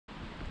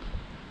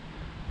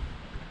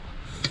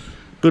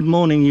Good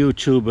morning,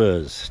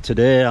 YouTubers.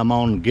 Today I'm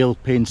on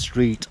Gilpin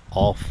Street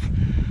off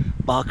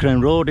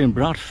Barkerend Road in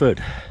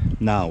Bradford.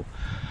 Now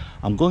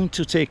I'm going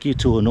to take you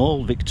to an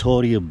old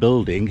Victorian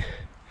building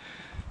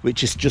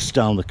which is just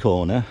down the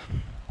corner,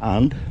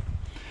 and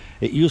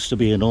it used to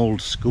be an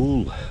old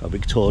school, a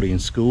Victorian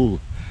school.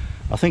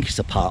 I think it's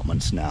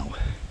apartments now.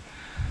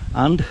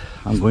 And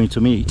I'm going to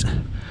meet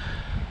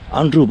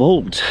Andrew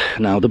Bolt.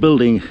 Now the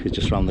building is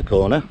just around the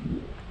corner,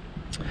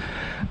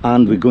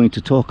 and we're going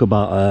to talk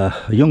about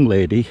a young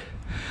lady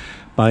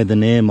by the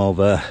name of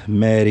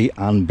Mary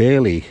Ann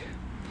Bailey,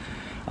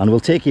 and we'll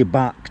take you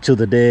back to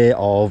the day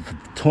of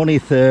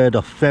 23rd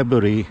of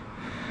February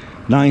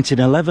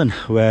 1911,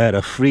 where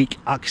a freak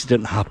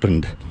accident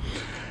happened.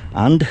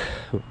 And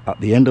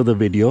at the end of the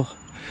video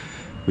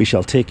we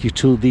shall take you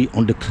to the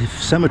Undercliff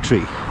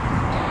Cemetery.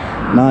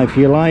 Now if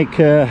you like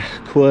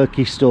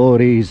quirky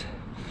stories,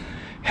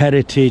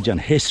 heritage and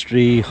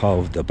history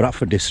of the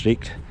Bradford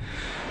district,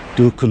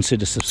 do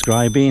consider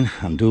subscribing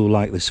and do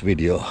like this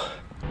video.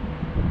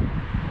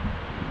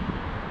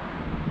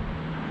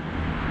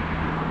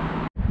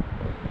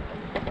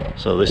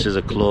 So this is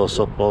a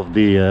close-up of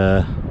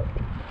the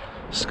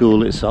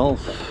school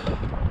itself.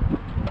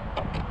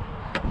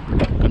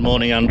 Good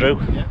morning, Andrew.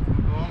 Yeah,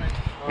 good morning.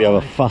 We have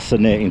a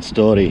fascinating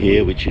story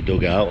here which you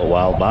dug out a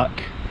while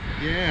back.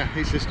 Yeah,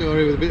 it's a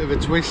story with a bit of a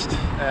twist.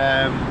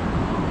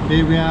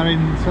 Here we are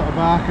in sort of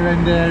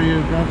Barkerend area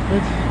of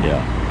Bradford.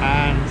 Yeah.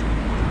 And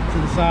to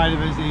the side of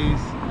us is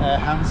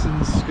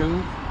Hanson School,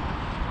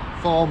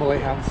 formerly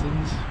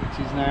Hanson's,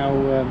 which is now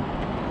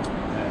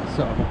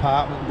sort of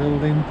apartment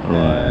building.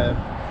 Right.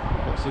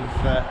 Lots of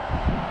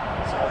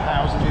sort of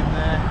houses in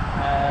there.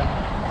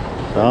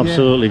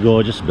 Absolutely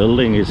gorgeous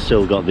building. It's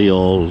still got the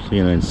old,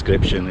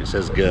 inscription. It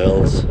says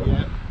girls.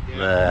 Yeah.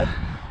 There.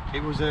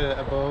 It was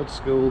a board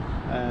school.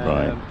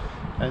 Right.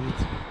 And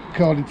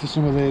according to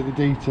some of the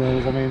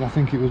details, I mean, I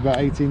think it was about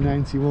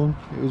 1891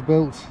 it was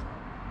built.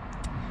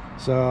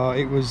 So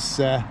it was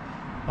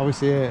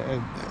obviously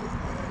a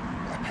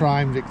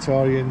prime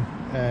Victorian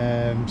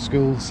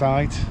school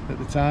site at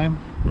the time.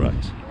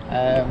 Right.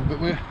 But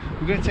we're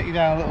going to take you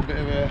down a little bit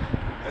of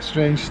a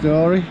strange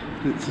story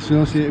that's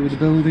associated with the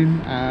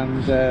building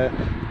and the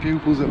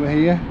pupils that were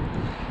here.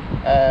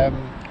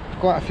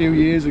 Quite a few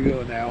years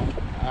ago now,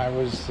 I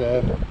was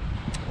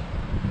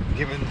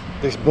given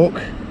this book,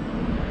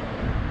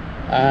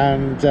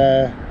 and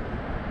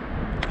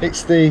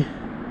it's the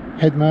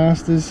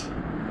headmaster's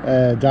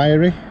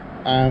diary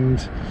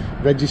and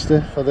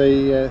register for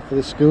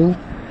the school.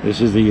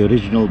 This is the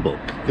original book.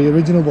 The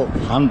original book,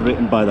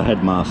 Handwritten by the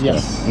headmaster.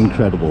 Yes.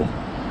 Incredible.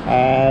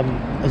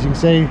 As you can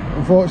see,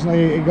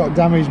 unfortunately it got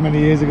damaged many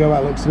years ago.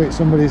 That looks of it,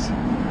 somebody's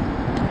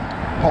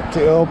popped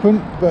it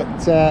open, but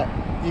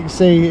you can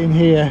see in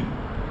here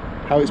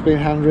how it's been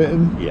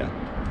handwritten. Yeah.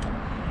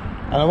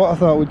 And what I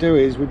thought we'd do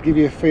is we'd give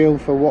you a feel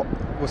for what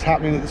was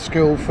happening at the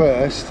school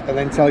first, and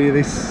then tell you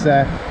this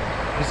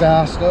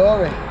bizarre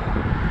story.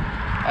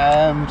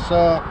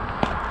 So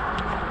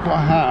what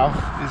I have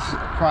is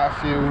quite a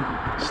few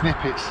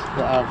snippets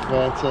that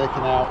I've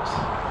taken out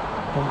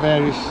from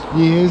various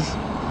years.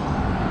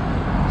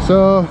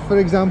 So for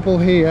example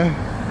here,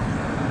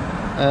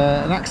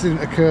 an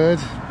accident occurred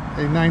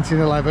in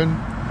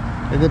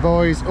 1911 in the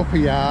boys' upper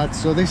yard.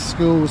 So this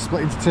school was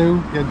split into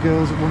two. You had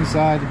girls at one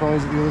side, the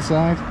boys at the other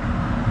side.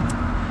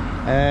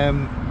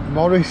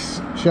 Maurice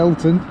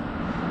Shelton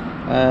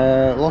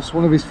lost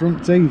one of his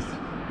front teeth,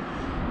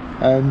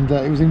 and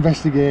it was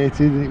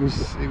investigated, and it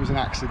was an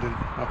accident.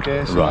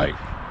 Okay, so right.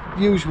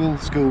 Usual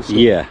school stuff.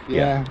 Yeah.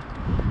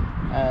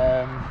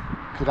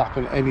 Could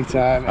happen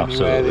anytime, anywhere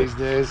Absolutely. these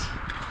days.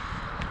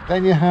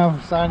 Then you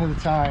have sign of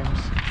the times.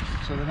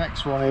 So the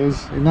next one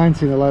is in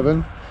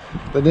 1911.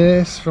 The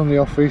nurse from the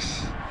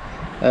office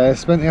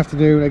spent the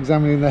afternoon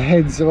examining the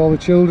heads of all the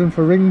children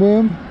for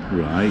ringworm.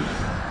 Right.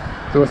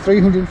 There were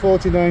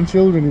 349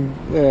 children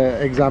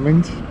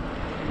examined.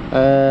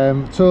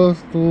 Total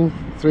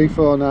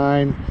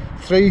 349.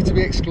 3 to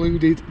be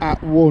excluded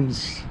at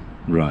once.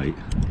 Right.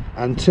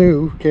 And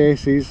 2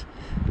 cases,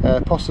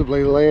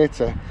 possibly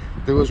later,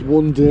 there was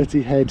 1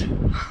 dirty head.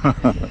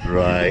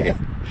 Right. Yeah.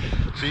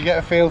 So you get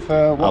a feel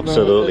for what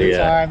Absolutely, the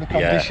time, the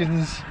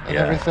conditions, and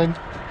Yeah. everything.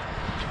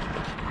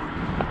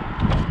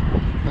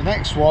 The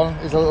next one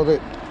is a little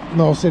bit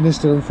more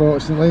sinister,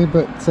 unfortunately,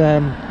 but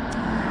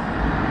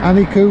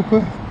Annie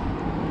Cooper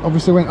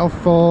obviously went off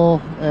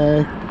for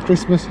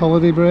Christmas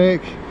holiday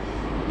break,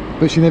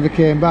 but she never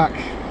came back,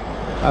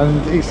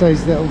 and it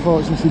says that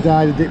unfortunately she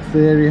died of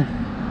diphtheria.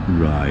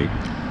 Right.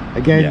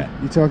 Again,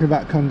 you're talking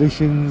about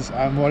conditions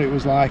and what it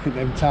was like at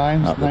them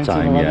times. At the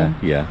time,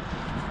 yeah.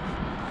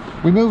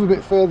 We move a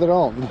bit further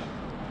on,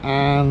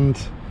 and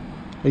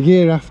a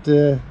year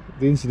after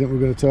the incident we're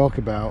going to talk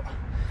about,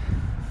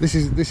 this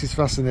is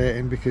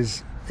fascinating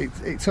because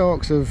it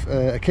talks of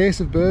a case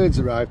of birds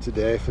arrived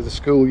today for the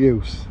school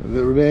use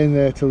that remain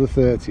there till the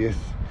 30th.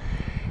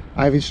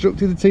 I've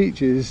instructed the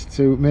teachers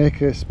to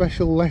make a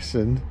special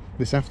lesson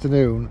this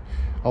afternoon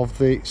of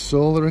the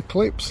solar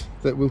eclipse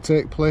that will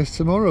take place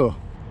tomorrow.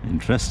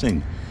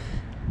 Interesting.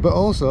 But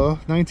also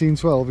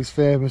 1912 is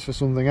famous for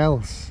something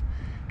else,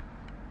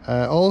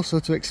 also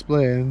to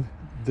explain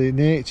the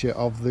nature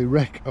of the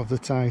wreck of the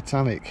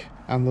Titanic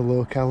and the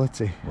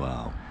locality.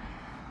 Wow.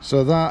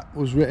 So that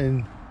was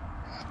written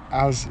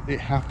as it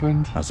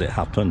happened. As it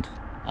happened.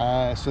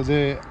 So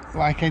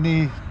like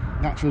any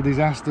natural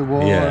disaster,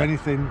 war or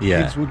anything,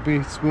 kids would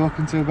be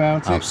spoken to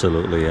about it.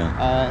 Absolutely,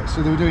 yeah.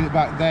 So they were doing it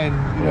back then.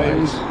 You know,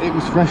 it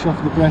was fresh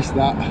off the press,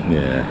 that.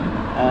 Yeah.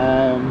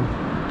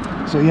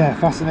 So yeah,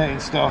 fascinating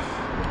stuff.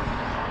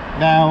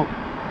 Now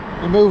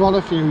we move on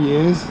a few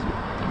years.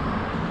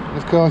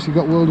 Of course, you've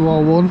got World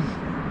War I.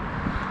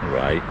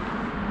 Right.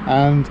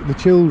 And the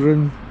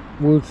children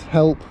would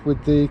help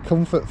with the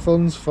comfort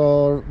funds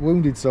for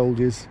wounded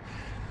soldiers.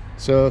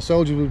 So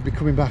soldiers would be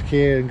coming back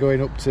here and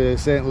going up to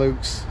St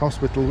Luke's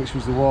Hospital, which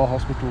was the war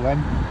hospital then.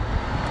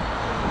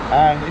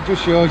 And it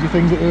just shows you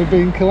things that they were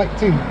being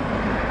collecting.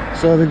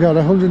 So they got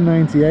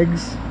 190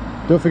 eggs.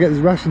 Don't forget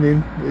there's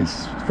rationing.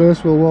 It's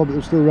First World War, but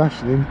they're still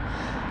rationing.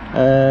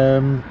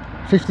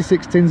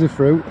 56 tins of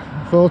fruit,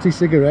 40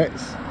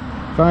 cigarettes,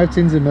 5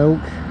 tins of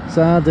milk,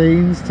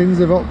 sardines, tins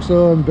of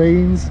oxo and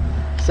beans,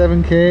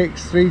 7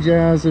 cakes, 3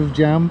 jars of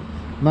jam,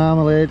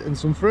 marmalade and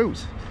some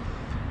fruit.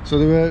 So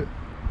they were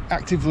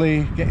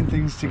actively getting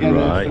things together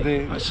for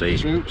the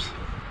troops.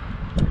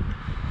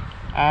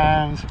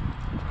 And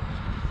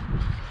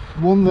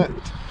one that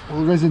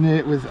will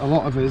resonate with a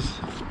lot of us,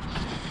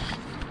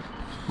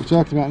 we're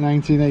talking about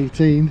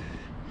 1918,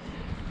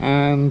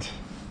 and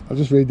I'll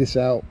just read this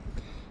out.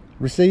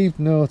 Received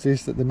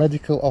notice that the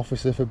medical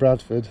officer for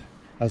Bradford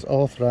has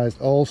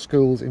authorised all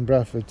schools in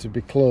Bradford to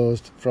be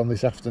closed from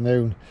this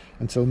afternoon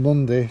until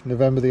Monday,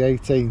 November the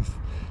 18th.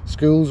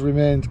 Schools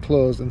remained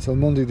closed until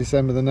Monday,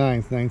 December the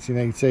 9th,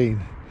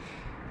 1918.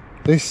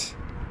 This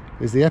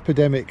is the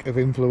epidemic of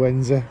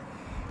influenza.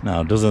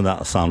 Now, doesn't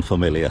that sound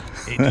familiar?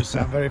 It does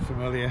sound very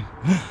familiar.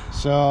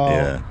 So,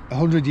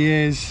 100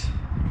 years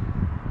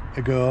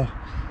ago,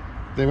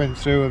 they went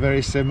through a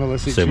very similar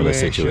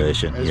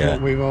situation as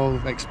what we've all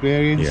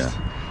experienced.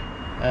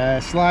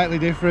 Slightly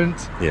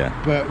different,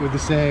 but with the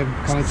same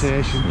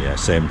connotation. Yeah,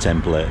 same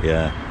template,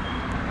 yeah.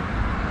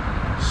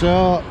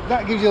 So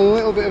that gives you a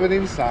little bit of an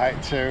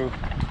insight to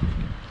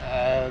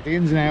the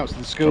ins and outs of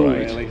the school,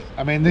 really.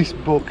 I mean, this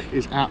book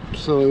is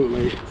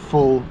absolutely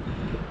full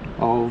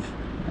of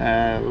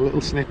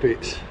little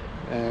snippets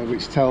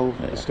which tell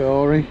the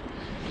story.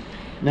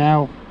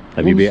 Now,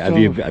 have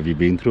you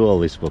been through all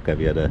this book? Have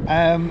you had a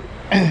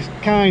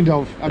kind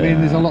of. I mean,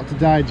 there's a lot to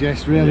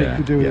digest, really.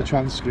 Could do with a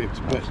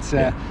transcript, but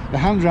the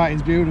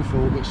handwriting's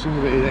beautiful, but some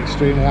of it is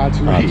extremely hard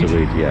to read.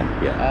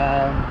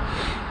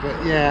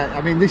 But yeah,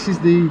 I mean, this is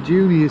the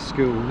junior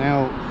school.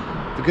 Now,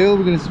 the girl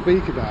we're going to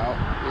speak about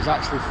is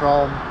actually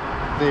from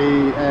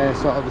the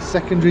sort of the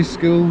secondary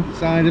school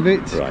side of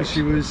it, because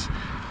she was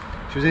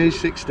age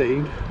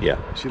 16.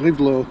 She lived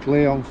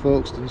locally on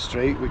Folkestone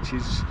Street, which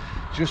is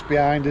just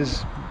behind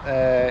us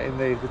in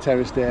the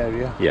terraced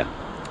area.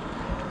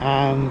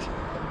 And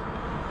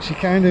she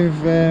kind of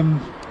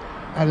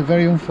had a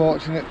very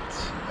unfortunate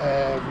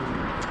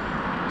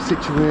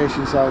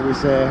situation, shall we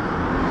say.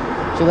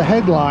 So the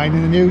headline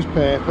in the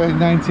newspaper in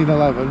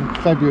 1911,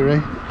 February,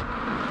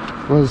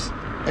 was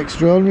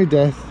 "Extraordinary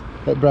Death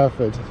at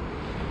Bradford.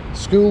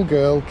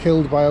 Schoolgirl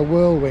killed by a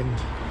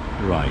whirlwind."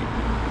 Right.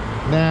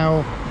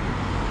 Now,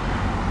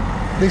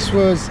 this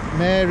was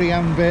Mary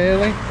Ann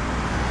Bailey,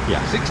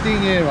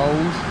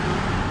 16-year-old,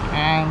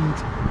 and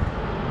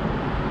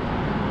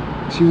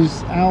she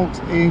was out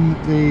in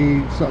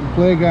the sort of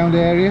playground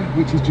area,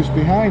 which is just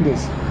behind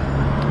us.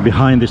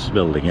 Behind this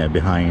building,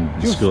 behind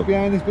the school. Just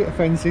behind this bit of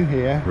fencing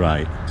here.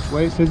 Right.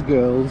 Where it says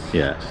girls.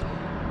 Yes.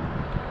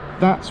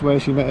 That's where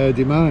she met her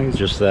demise.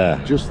 Just there.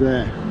 Just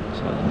there.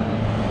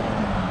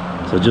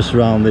 So just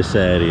around this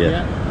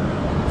area.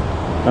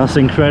 That's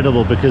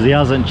incredible, because he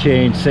hasn't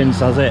changed since,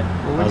 has it?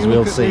 Well, as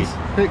we'll see. This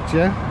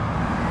picture.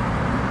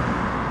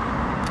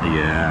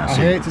 Yeah. I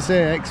hate to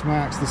say X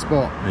marks the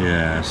spot.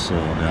 Yeah, so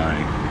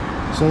right.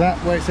 So that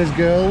where it says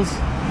girls,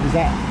 is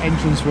that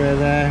entranceway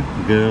there?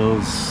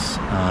 Girls.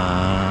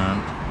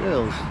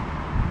 Girls.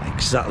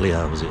 Exactly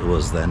as it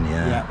was then,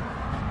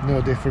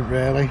 No different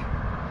really.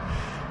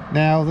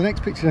 Now the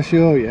next picture I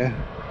show you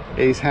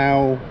is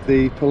how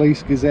the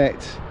Police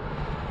Gazette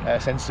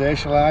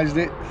sensationalised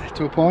it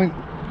to a point.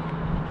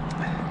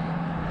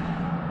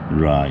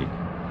 Right.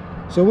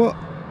 So what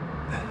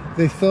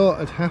they thought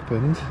had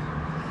happened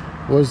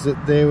was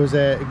that there was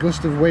a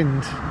gust of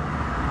wind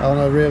on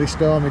a really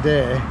stormy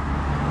day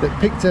that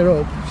picked her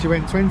up. She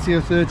went 20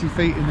 or 30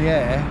 feet in the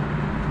air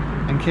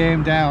and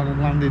came down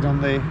and landed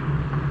on the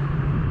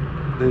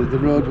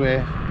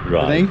roadway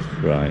beneath.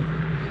 Right.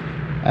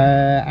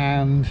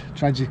 And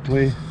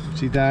tragically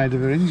she died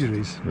of her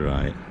injuries.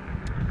 Right.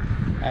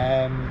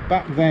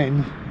 Back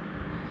then,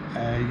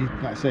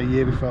 like I say, a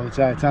year before the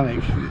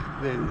Titanic,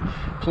 the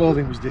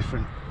clothing was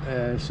different.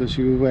 So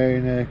she was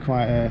wearing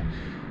quite a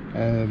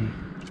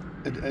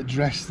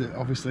dress that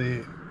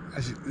obviously,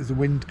 as the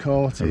wind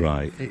caught it,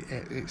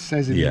 it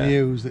says in the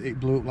news that it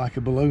blew up like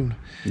a balloon.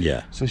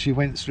 So she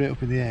went straight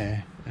up in the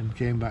air and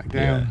came back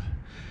down.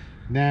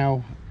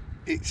 Now,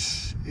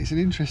 it's an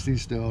interesting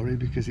story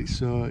because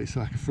it's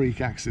like a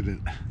freak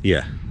accident.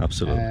 Yeah,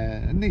 absolutely.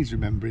 And needs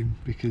remembering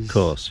because, of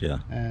course, yeah.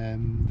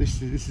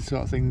 This is the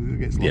sort of thing that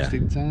gets lost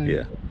in time.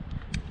 Yeah.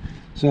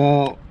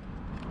 So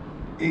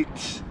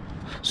it's.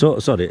 So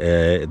sorry,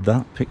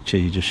 that picture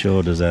you just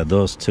showed us there,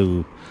 those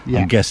two. Yeah.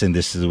 I'm guessing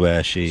this is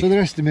where she. So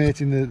they're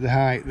estimating the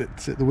height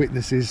that the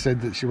witnesses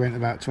said that she went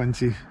about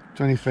 20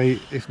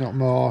 feet, if not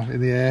more,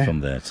 in the air. From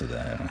there to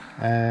there.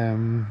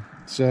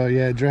 So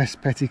yeah, dress,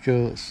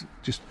 petticoats,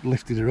 just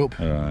lifted her up.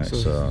 Alright,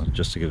 so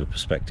just to give a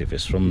perspective,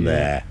 it's from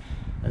there.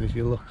 And if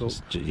you look up,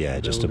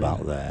 just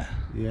about there.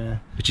 Yeah.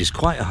 Which is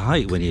quite a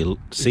height when you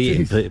see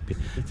it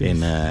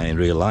in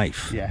real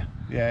life. Yeah,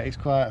 it's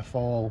quite a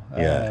fall.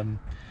 Yeah.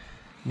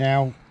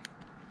 Now,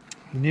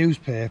 the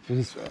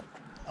newspapers,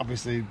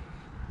 obviously,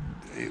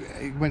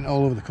 it went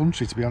all over the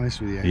country, to be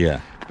honest with you. Yeah.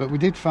 But we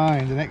did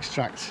find an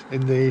extract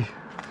in the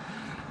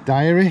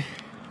diary.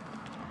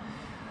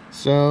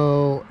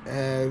 So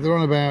they're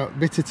on about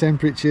bitter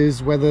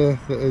temperatures, weather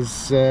that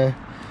has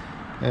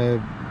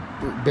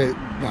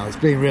it's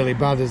been really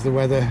bad as the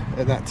weather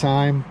at that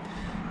time.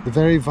 The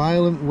very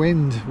violent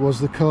wind was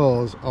the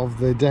cause of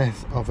the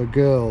death of a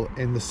girl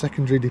in the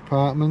secondary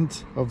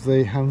department of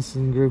the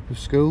Hanson group of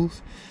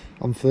schools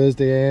on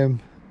Thursday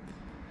AM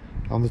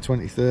on the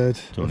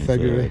 23rd of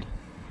February.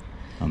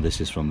 And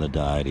this is from the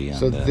diary.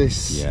 So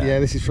this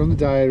is from the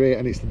diary,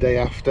 and it's the day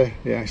after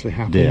it actually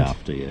happened. Day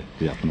after, yeah.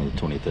 It happened on the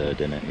 23rd,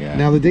 didn't it? Yeah.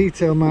 Now the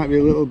detail might be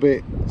a little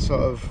bit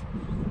sort of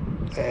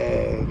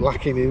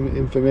lacking in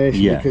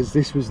information because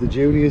this was the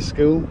junior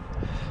school.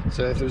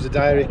 So if there was a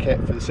diary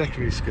kept for the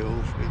secondary school,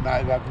 it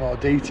might have had more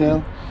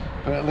detail.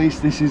 But at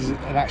least this is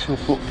an actual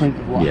footprint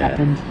of what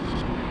happened.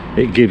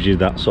 It gives you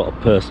that sort of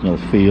personal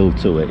feel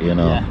to it, you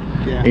know.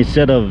 Yeah.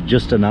 Instead of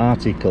just an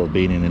article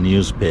being in a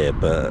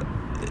newspaper,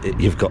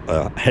 you've got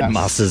a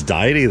headmaster's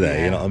diary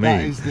there, you know what I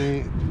mean? That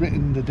is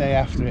written the day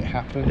after it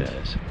happened.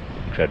 Yes,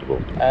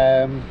 incredible.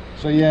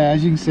 So yeah,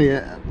 as you can see,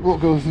 I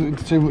won't go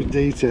into too much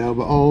detail,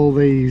 but all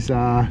these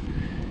are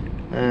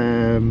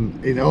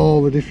in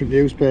all the different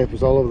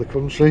newspapers all over the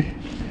country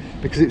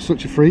because it's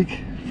such a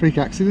freak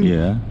accident.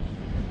 Yeah.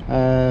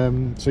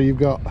 So you've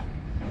got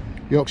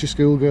Yorkshire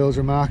schoolgirl's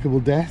remarkable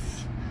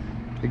death.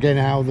 Again,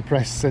 how the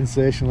press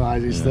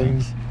sensationalises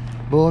things.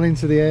 Born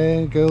into the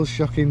air, girl's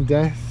shocking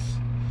death.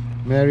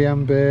 Mary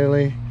Ann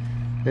Bailey,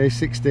 age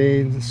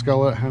 16,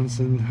 scholar at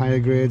Hanson Higher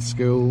Grade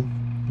School,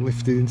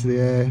 lifted into the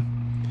air.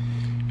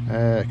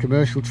 A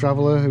commercial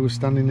traveller who was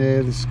standing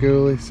near the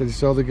school, he said he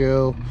saw the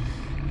girl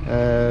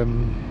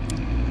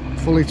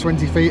fully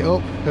 20 feet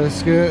up. Her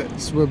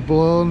skirts were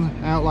blown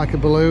out like a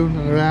balloon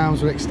and her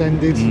arms were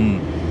extended.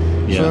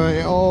 So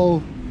it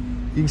all,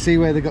 you can see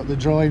where they got the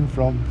drawing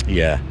from.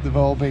 Yeah. They've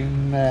all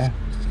been...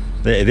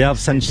 They have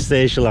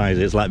sensationalised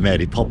it. It's like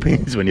Mary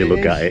Poppins when you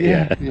look at it.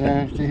 Yeah,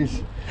 it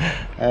is.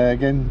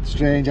 Again,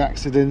 strange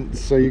accident.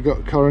 So you've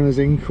got coroner's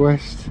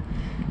inquest.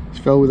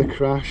 She fell with a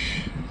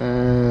crash.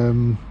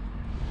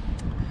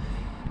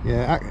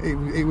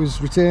 It was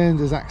returned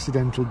as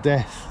accidental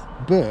death,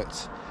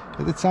 but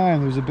at the time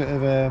there was a bit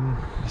of a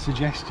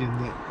suggestion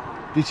that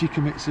did she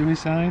commit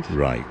suicide?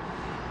 Right.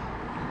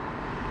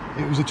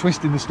 It was a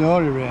twist in the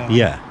story, really.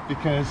 Yeah.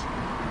 Because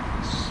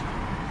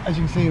as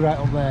you can see right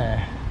up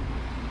there,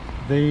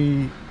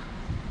 the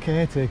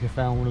caretaker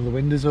found one of the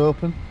windows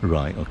open.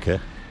 Right, okay.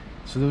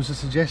 So there was a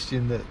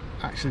suggestion that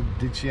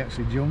did she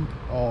actually jump,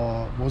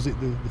 or was it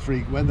the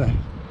freak weather?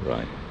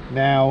 Right.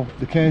 Now,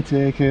 the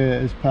caretaker,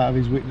 as part of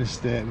his witness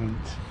statement,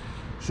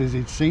 says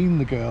he'd seen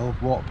the girl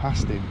walk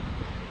past him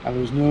and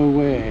there was no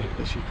way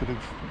that she could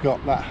have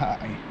got that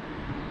high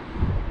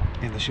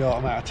in the short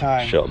amount of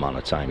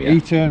time. Yeah. He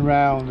turned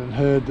round and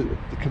heard that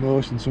the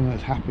commotion, something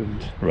had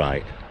happened.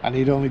 Right. And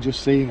he'd only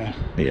just seen her.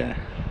 Yeah.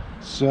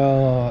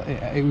 So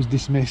it was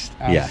dismissed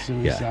as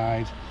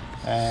suicide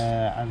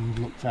and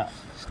looked at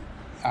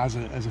as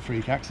a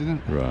freak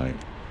accident. Right.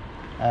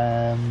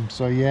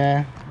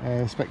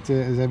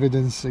 Spectators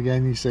evidence,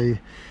 again you see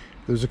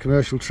there was a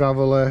commercial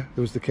traveller,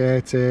 there was the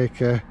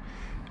caretaker,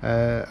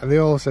 and they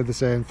all said the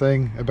same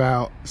thing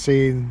about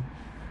seeing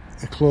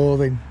the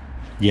clothing.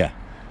 Yeah.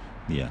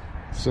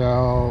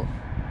 So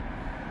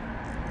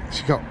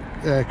she got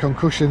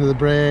concussion of the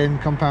brain,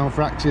 compound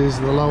fractures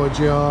of the lower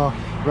jaw,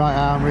 right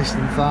arm, wrist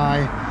and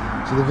thigh.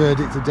 So the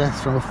verdict of death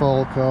from a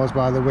fall caused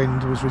by the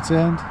wind was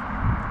returned.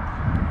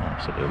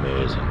 Absolutely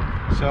amazing.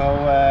 So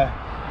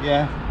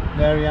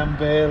Mary Ann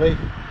Bailey,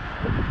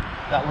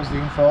 that was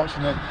the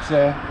unfortunate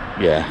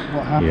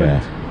what happened.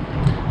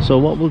 Yeah. So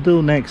what we'll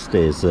do next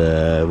is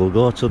we'll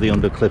go to the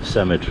Undercliff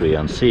Cemetery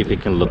and see if we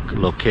can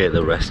locate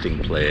the resting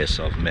place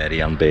of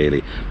Mary Ann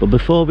Bailey. But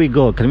before we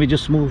go, can we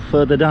just move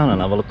further down and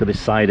have a look at this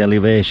side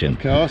elevation?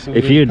 Of course.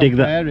 If you dig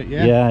that,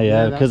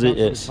 because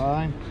it's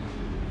fine.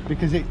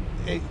 Because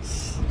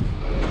it's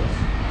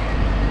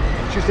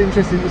just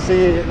interesting to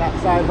see it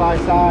that side by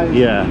side.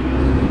 Yeah.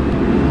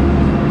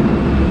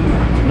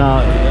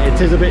 Now it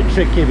is a bit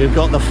tricky. We've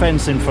got the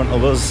fence in front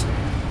of us.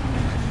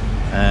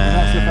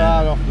 That's the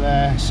bar off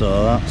there.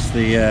 So that's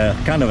the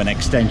kind of an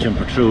extension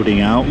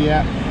protruding out.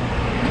 Yeah.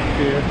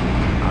 here?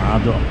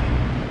 I don't.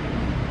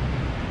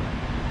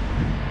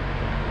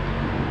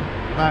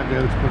 Might be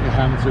able to put your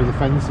hand through the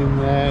fencing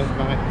there. It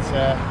might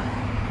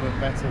look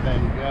better. There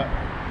you go.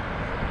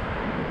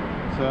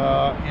 So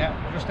yeah,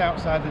 just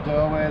outside the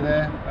doorway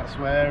there. That's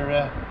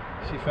where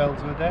she fell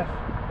to her death.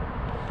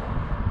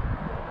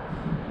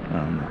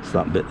 And that's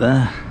that bit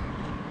there.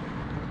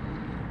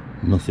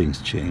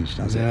 Nothing's changed,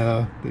 has it?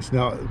 No, it's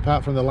not.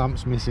 Apart from the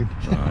lamps missing.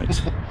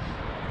 Right.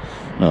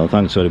 No,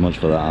 thanks very much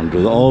for that,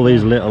 Andrew. All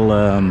these little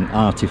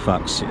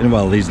artifacts,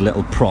 well, these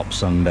little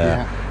props and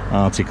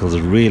articles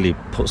really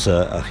puts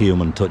a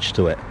human touch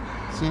to it.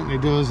 Certainly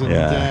does, and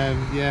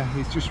yeah,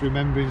 it's just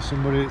remembering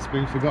somebody that's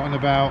been forgotten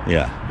about.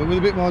 Yeah. But with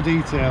a bit more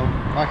detail.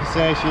 Like I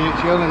say,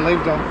 she only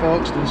lived on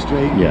Folkestone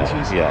Street, which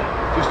is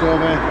just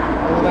over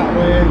that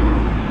way.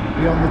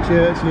 Beyond the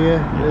church here,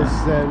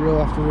 there's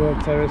row after row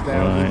of terraced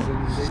houses,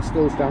 and it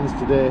still stands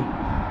today.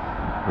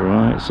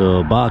 Right,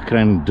 so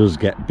Barkerend does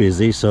get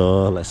busy,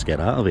 so let's get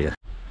out of here.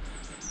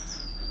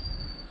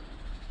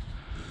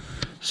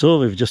 So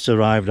we've just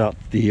arrived at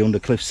the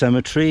Undercliff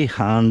Cemetery,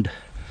 and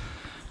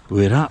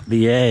we're at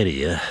the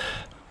area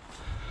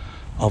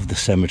of the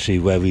cemetery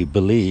where we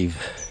believe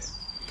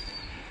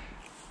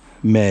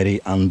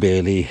Mary Ann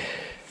Bailey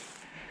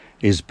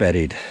is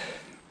buried.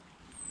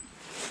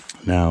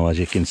 Now, as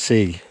you can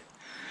see,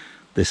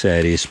 this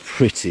area is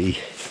pretty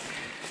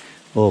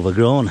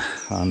overgrown,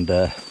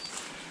 and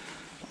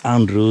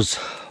Andrew's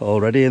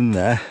already in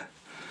there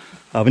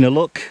having a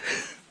look.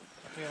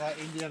 I feel like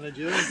Indiana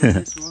Jones on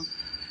this one.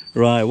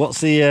 Right,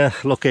 what's the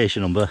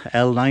location number?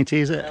 L90,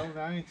 is it?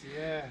 L90,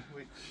 yeah,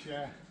 which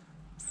I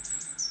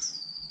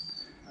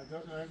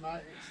don't know, it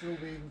might still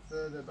be even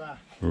further back.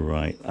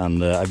 Right,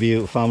 and have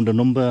you found a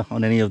number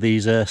on any of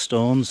these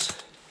stones?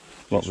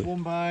 Just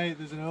one by,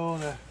 there's an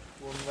owner,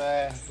 one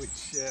there,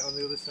 which on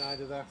the other side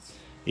of that.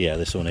 Yeah,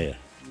 this one here.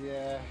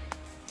 Yeah,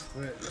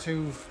 we're at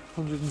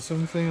 200 and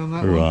something on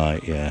that one.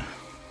 Right, yeah.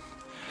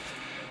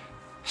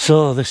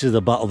 So this is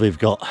the battle we've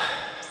got.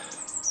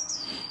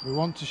 We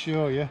want to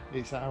show you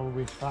it's how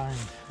we find.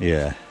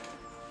 Yeah.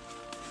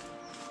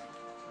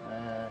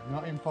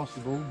 Not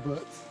impossible,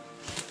 but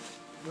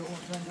don't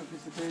want to end up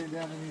disappearing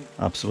down in here.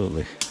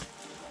 Absolutely.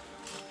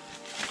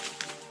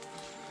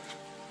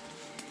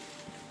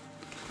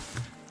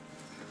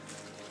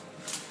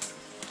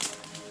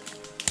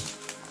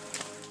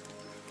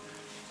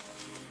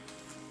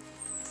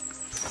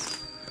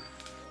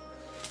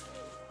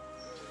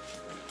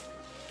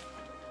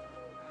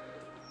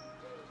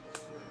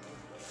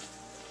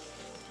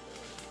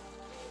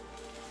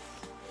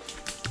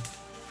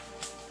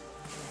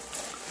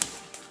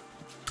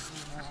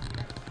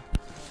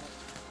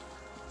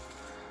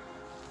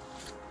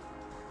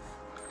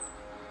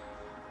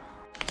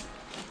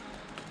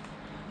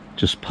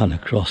 Just pan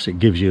across, it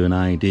gives you an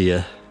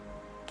idea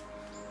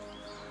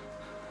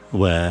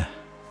where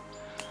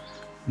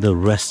the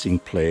resting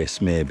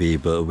place may be,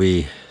 but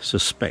we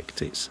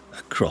suspect it's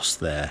across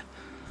there.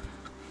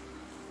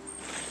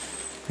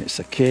 It's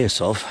a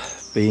case of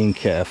being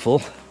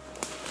careful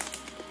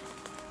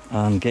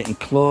and getting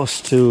close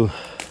to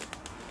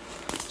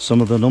some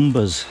of the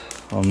numbers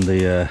on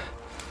the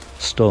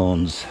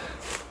stones.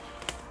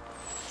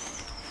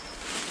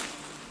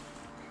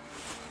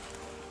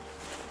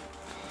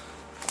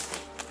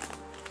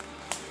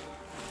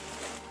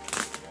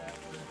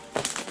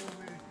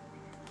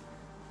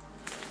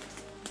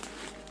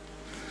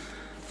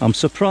 I'm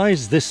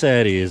surprised this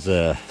area is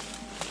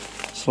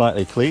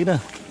slightly cleaner. I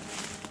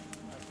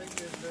think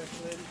they've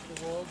cleared it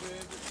to the wall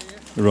grade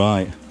here.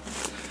 Right.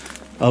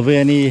 Are we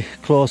any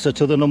closer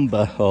to the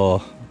number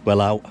or well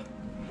out? I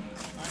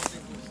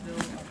think we're still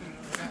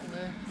down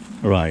there.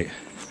 Right.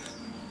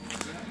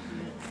 We're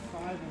actually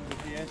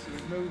 500 here, so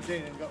we've moved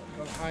in and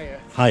gone higher.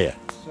 Higher.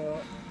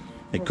 So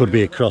It could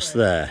be across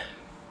there.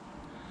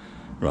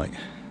 Right.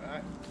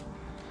 Right.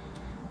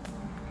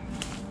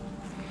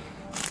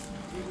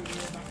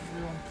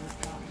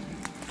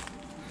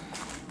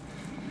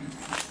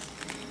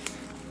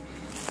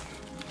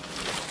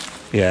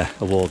 Yeah,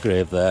 a war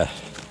grave there.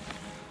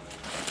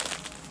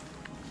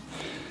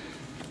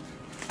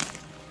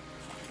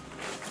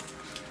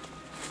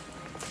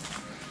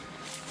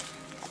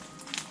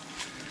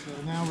 So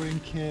now we're in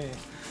K.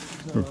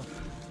 So we're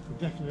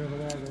definitely over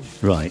there then.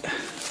 Right.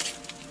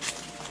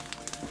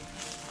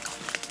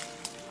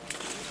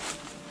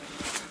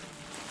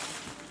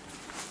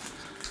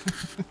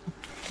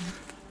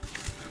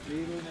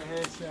 Needle in a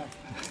haystack.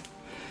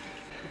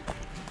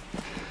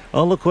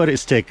 Oh, look where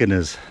it's taken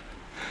us.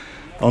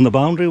 On the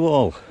boundary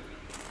wall.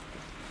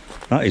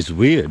 That is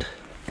weird.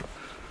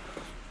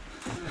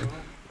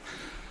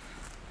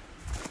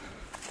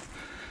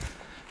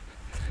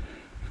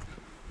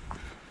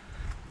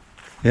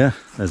 Yeah,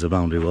 there's a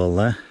boundary wall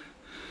there.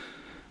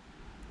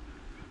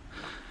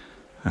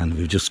 And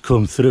we've just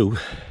come through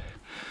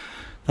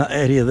that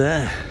area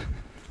there.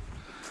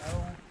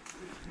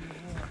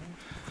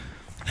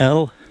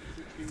 L?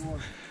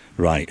 61.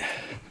 Right.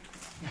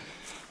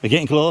 We're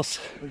getting close.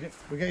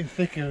 We're getting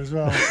thicker as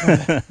well.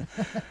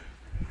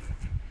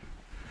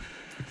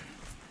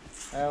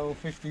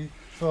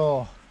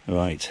 L54.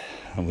 Right,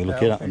 and we're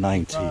looking at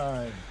 90.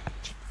 L55.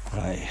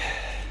 Right.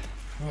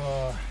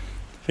 Oh,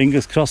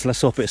 Fingers crossed,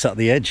 let's hope it's at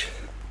the edge.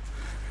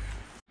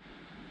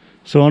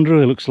 So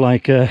Andrew, it looks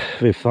like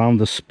we've found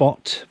the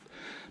spot,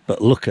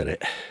 but look at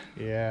it.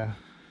 yeah.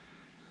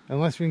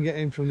 Unless we can get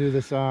in from the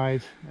other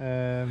side,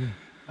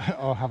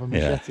 or have a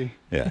machete.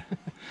 Yeah.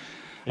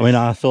 I mean,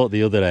 I thought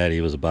the other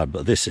area was bad,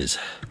 but this is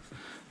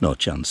no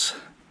chance.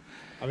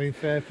 I mean,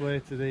 fair play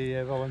to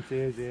the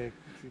volunteers here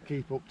to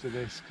keep up to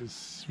this,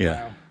 because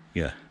Yeah. wow,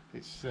 Yeah.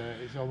 it's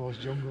almost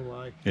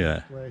jungle-like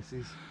Yeah.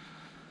 places.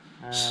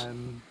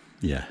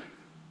 Yeah.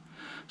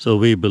 So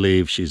we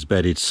believe she's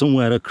buried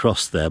somewhere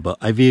across there, but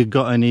have you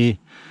got any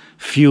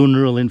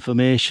funeral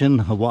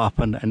information of what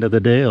happened at the end of the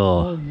day,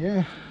 or? Oh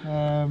yeah.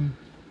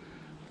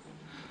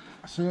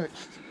 I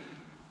searched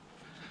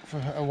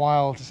for a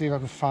while to see if I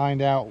could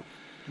find out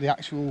the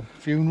actual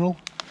funeral.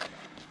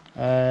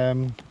 So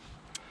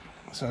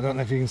I don't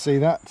know if you can see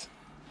that.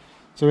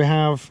 So we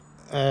have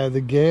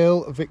the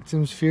Gale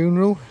victim's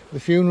funeral, the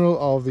funeral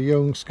of the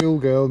young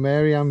schoolgirl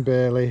Mary Ann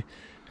Bailey,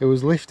 who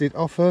was lifted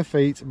off her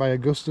feet by a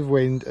gust of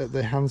wind at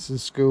the Hanson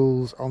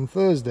Schools on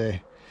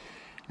Thursday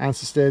and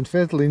sustained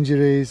fatal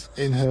injuries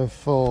in her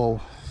fall.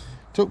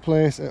 Took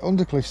place at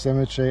Undercliff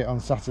Cemetery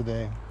on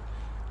Saturday.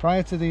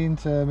 Prior to the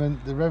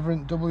interment, the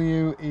Reverend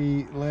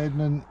W.E.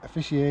 Laidman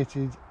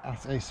officiated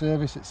at a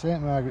service at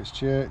St Margaret's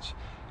Church,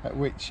 at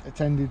which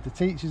attended the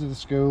teachers of the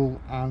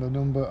school and a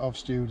number of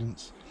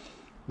students.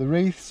 The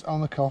wreaths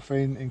on the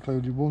coffin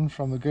included one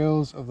from the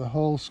girls of the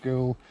whole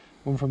school,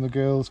 one from the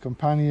girls'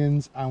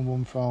 companions, and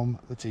one from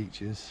the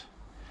teachers.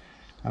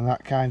 And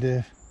that kind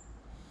of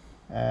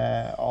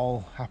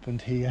all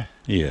happened here,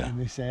 in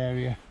this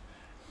area.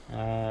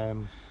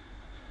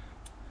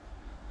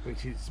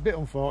 Which is a bit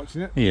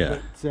unfortunate,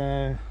 but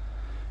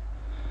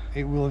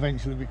it will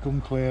eventually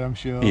become clear, I'm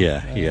sure.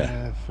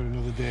 For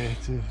another day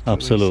to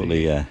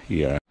Absolutely,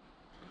 yeah.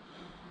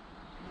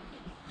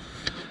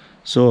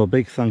 So a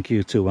big thank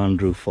you to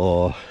Andrew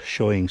for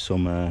showing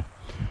some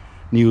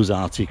news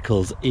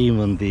articles,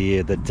 even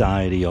the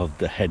diary of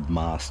the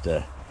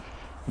headmaster.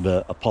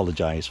 But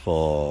apologise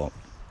for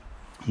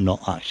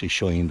not actually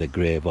showing the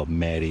grave of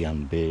Mary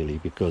Ann Bailey,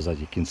 because as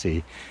you can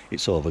see,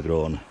 it's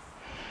overgrown.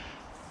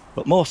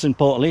 But most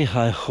importantly,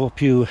 I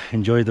hope you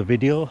enjoyed the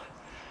video.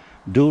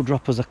 Do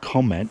drop us a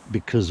comment,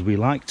 because we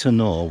like to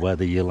know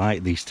whether you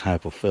like these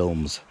type of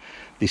films,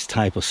 these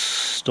type of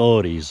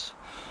stories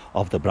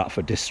of the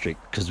Bradford district,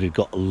 because we've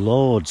got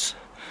loads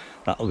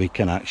that we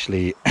can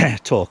actually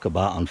talk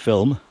about and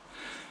film.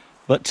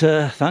 But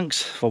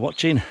thanks for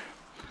watching,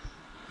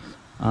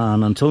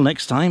 and until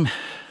next time,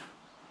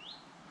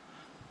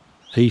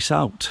 peace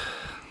out.